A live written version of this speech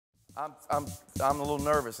I'm a little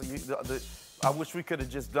nervous. I wish we could have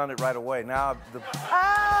just done it right away. Now the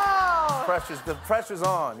pressure's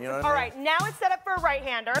on. You know what I mean? All right, now it's set up for a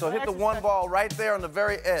right-hander. So hit the one ball right there on the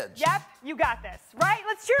very edge. Yep, you got this. Right?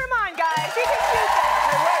 Let's cheer him on, guys. He can shoot this.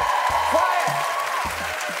 Hey, wait! Quiet!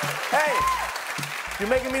 Hey, you're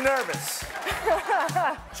making me nervous.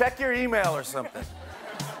 Check your email or something.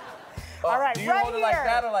 All right, do you right hold it here. like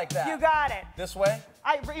that or like that? You got it. This way?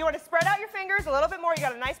 You want to spread out your fingers a little bit more. You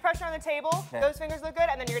got a nice pressure on the table. Okay. Those fingers look good,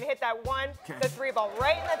 and then you're gonna hit that the 3 ball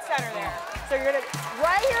right in that center there. So you're gonna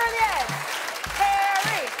right here on the edge.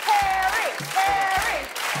 Harry, Harry, Harry.